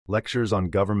Lectures on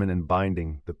Government and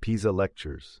Binding, the Pisa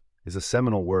Lectures, is a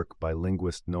seminal work by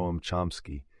linguist Noam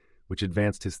Chomsky, which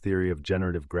advanced his theory of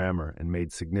generative grammar and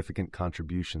made significant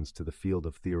contributions to the field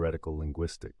of theoretical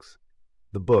linguistics.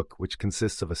 The book, which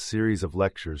consists of a series of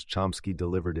lectures Chomsky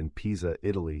delivered in Pisa,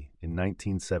 Italy, in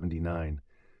 1979,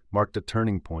 marked a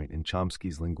turning point in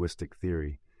Chomsky's linguistic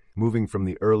theory, moving from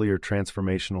the earlier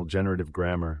transformational generative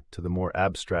grammar to the more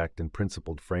abstract and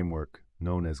principled framework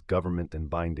known as government and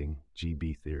binding,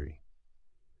 GB theory.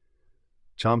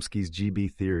 Chomsky's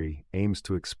GB theory aims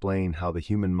to explain how the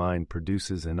human mind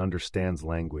produces and understands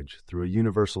language through a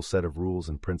universal set of rules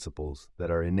and principles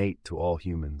that are innate to all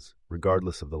humans,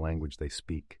 regardless of the language they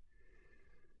speak.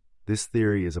 This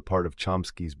theory is a part of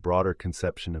Chomsky's broader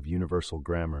conception of universal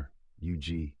grammar,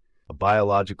 UG, a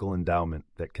biological endowment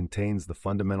that contains the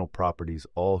fundamental properties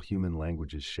all human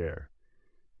languages share.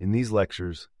 In these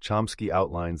lectures, Chomsky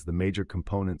outlines the major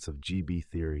components of GB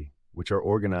theory, which are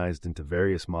organized into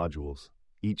various modules,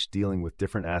 each dealing with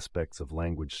different aspects of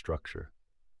language structure.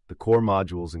 The core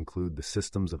modules include the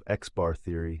systems of X-bar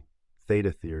theory,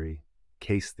 theta theory,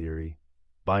 case theory,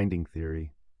 binding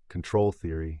theory, control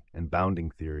theory, and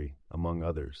bounding theory, among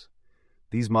others.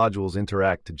 These modules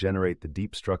interact to generate the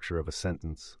deep structure of a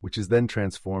sentence, which is then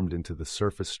transformed into the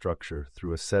surface structure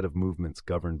through a set of movements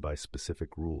governed by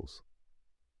specific rules.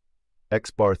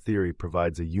 X-bar theory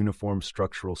provides a uniform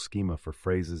structural schema for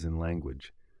phrases in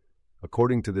language.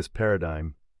 According to this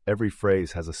paradigm, every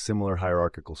phrase has a similar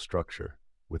hierarchical structure,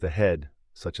 with a head,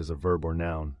 such as a verb or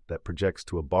noun, that projects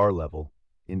to a bar level,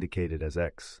 indicated as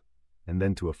X, and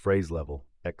then to a phrase level,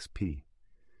 XP.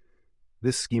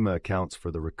 This schema accounts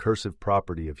for the recursive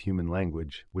property of human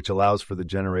language, which allows for the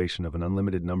generation of an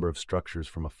unlimited number of structures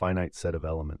from a finite set of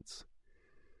elements.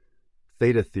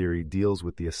 Theta theory deals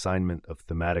with the assignment of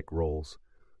thematic roles,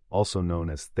 also known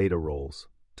as theta roles,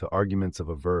 to arguments of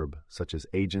a verb such as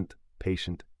agent,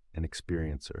 patient, and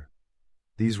experiencer.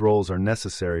 These roles are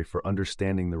necessary for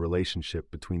understanding the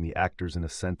relationship between the actors in a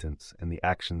sentence and the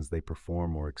actions they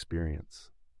perform or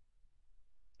experience.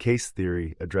 Case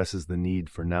theory addresses the need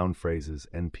for noun phrases,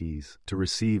 NPs, to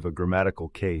receive a grammatical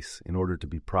case in order to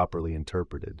be properly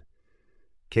interpreted.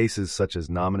 Cases such as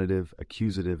nominative,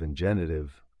 accusative, and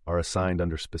genitive are assigned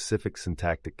under specific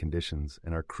syntactic conditions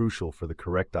and are crucial for the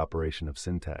correct operation of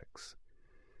syntax.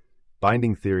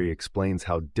 Binding theory explains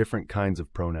how different kinds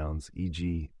of pronouns,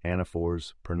 e.g.,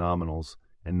 anaphors, pronominals,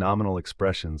 and nominal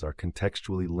expressions are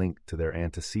contextually linked to their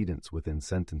antecedents within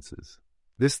sentences.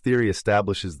 This theory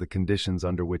establishes the conditions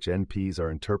under which NPs are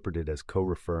interpreted as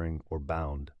co-referring or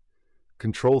bound.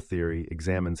 Control theory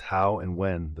examines how and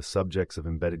when the subjects of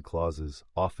embedded clauses,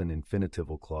 often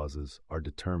infinitival clauses, are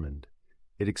determined.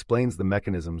 It explains the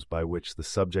mechanisms by which the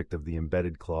subject of the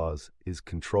embedded clause is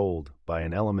controlled by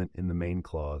an element in the main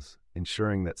clause,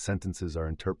 ensuring that sentences are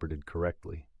interpreted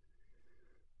correctly.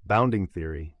 Bounding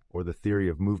theory, or the theory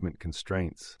of movement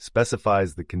constraints,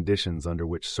 specifies the conditions under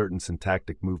which certain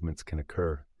syntactic movements can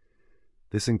occur.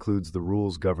 This includes the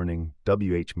rules governing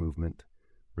WH movement,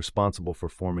 responsible for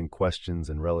forming questions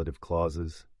and relative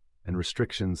clauses, and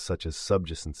restrictions such as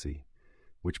subjacency,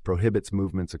 which prohibits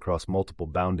movements across multiple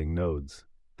bounding nodes,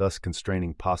 thus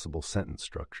constraining possible sentence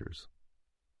structures.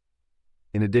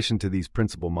 In addition to these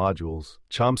principal modules,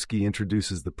 Chomsky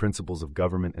introduces the principles of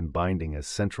government and binding as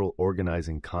central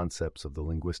organizing concepts of the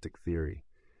linguistic theory.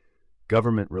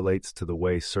 Government relates to the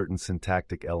way certain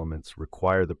syntactic elements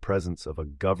require the presence of a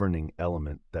governing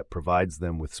element that provides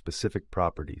them with specific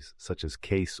properties, such as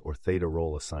case or theta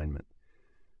role assignment.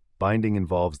 Binding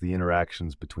involves the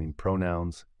interactions between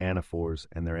pronouns, anaphors,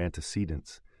 and their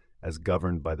antecedents, as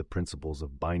governed by the principles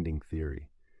of binding theory.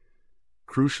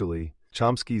 Crucially,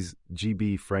 Chomsky's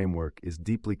GB framework is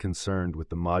deeply concerned with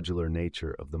the modular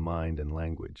nature of the mind and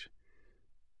language.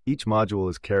 Each module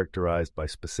is characterized by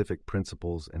specific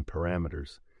principles and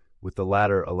parameters, with the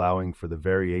latter allowing for the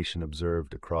variation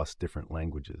observed across different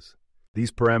languages.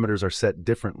 These parameters are set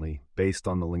differently based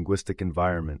on the linguistic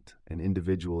environment an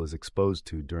individual is exposed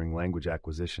to during language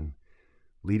acquisition,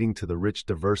 leading to the rich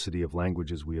diversity of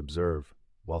languages we observe,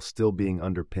 while still being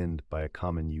underpinned by a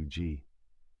common UG.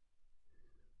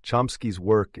 Chomsky's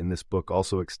work in this book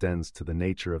also extends to the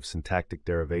nature of syntactic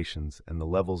derivations and the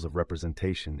levels of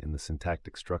representation in the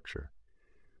syntactic structure.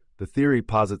 The theory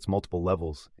posits multiple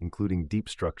levels, including deep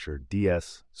structure,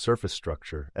 DS, surface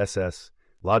structure, SS,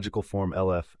 logical form,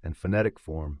 LF, and phonetic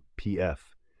form, PF,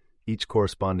 each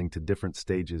corresponding to different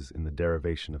stages in the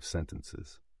derivation of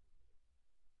sentences.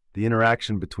 The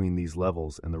interaction between these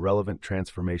levels and the relevant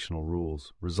transformational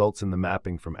rules results in the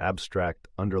mapping from abstract,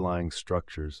 underlying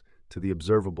structures to the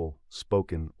observable,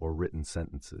 spoken, or written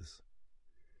sentences.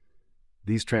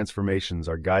 These transformations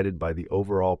are guided by the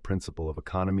overall principle of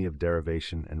economy of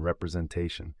derivation and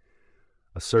representation,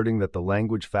 asserting that the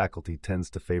language faculty tends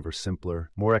to favor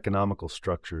simpler, more economical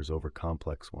structures over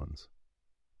complex ones.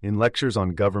 In Lectures on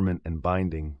Government and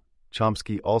Binding,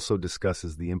 Chomsky also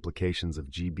discusses the implications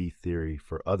of GB theory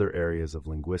for other areas of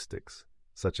linguistics,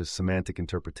 such as semantic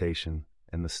interpretation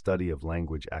and the study of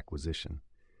language acquisition.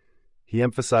 He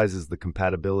emphasizes the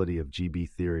compatibility of GB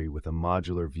theory with a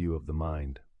modular view of the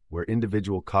mind, where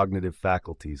individual cognitive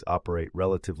faculties operate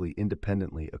relatively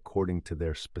independently according to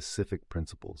their specific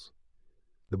principles.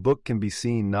 The book can be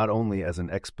seen not only as an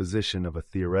exposition of a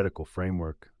theoretical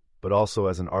framework, but also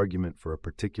as an argument for a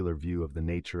particular view of the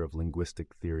nature of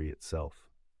linguistic theory itself.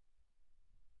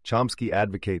 Chomsky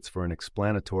advocates for an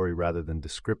explanatory rather than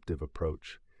descriptive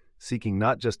approach, seeking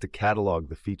not just to catalog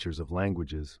the features of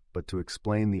languages, but to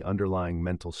explain the underlying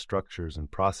mental structures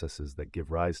and processes that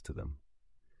give rise to them.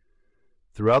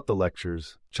 Throughout the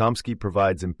lectures, Chomsky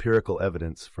provides empirical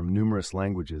evidence from numerous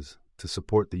languages to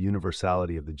support the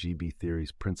universality of the GB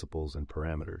theory's principles and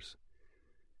parameters.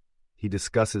 He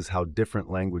discusses how different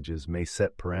languages may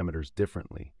set parameters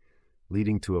differently,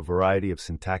 leading to a variety of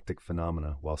syntactic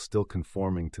phenomena while still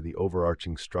conforming to the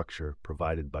overarching structure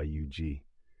provided by UG.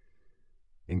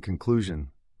 In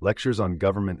conclusion, Lectures on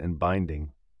Government and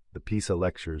Binding, the Pisa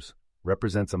Lectures,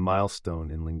 represents a milestone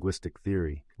in linguistic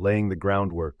theory, laying the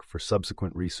groundwork for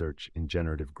subsequent research in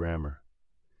generative grammar.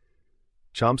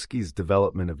 Chomsky's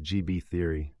development of GB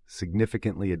theory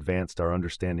significantly advanced our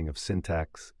understanding of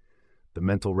syntax, the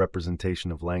mental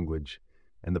representation of language,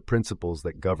 and the principles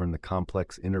that govern the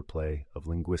complex interplay of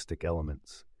linguistic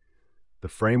elements. The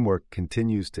framework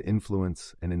continues to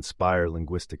influence and inspire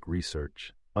linguistic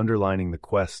research, underlining the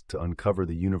quest to uncover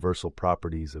the universal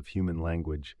properties of human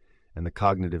language and the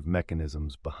cognitive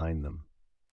mechanisms behind them.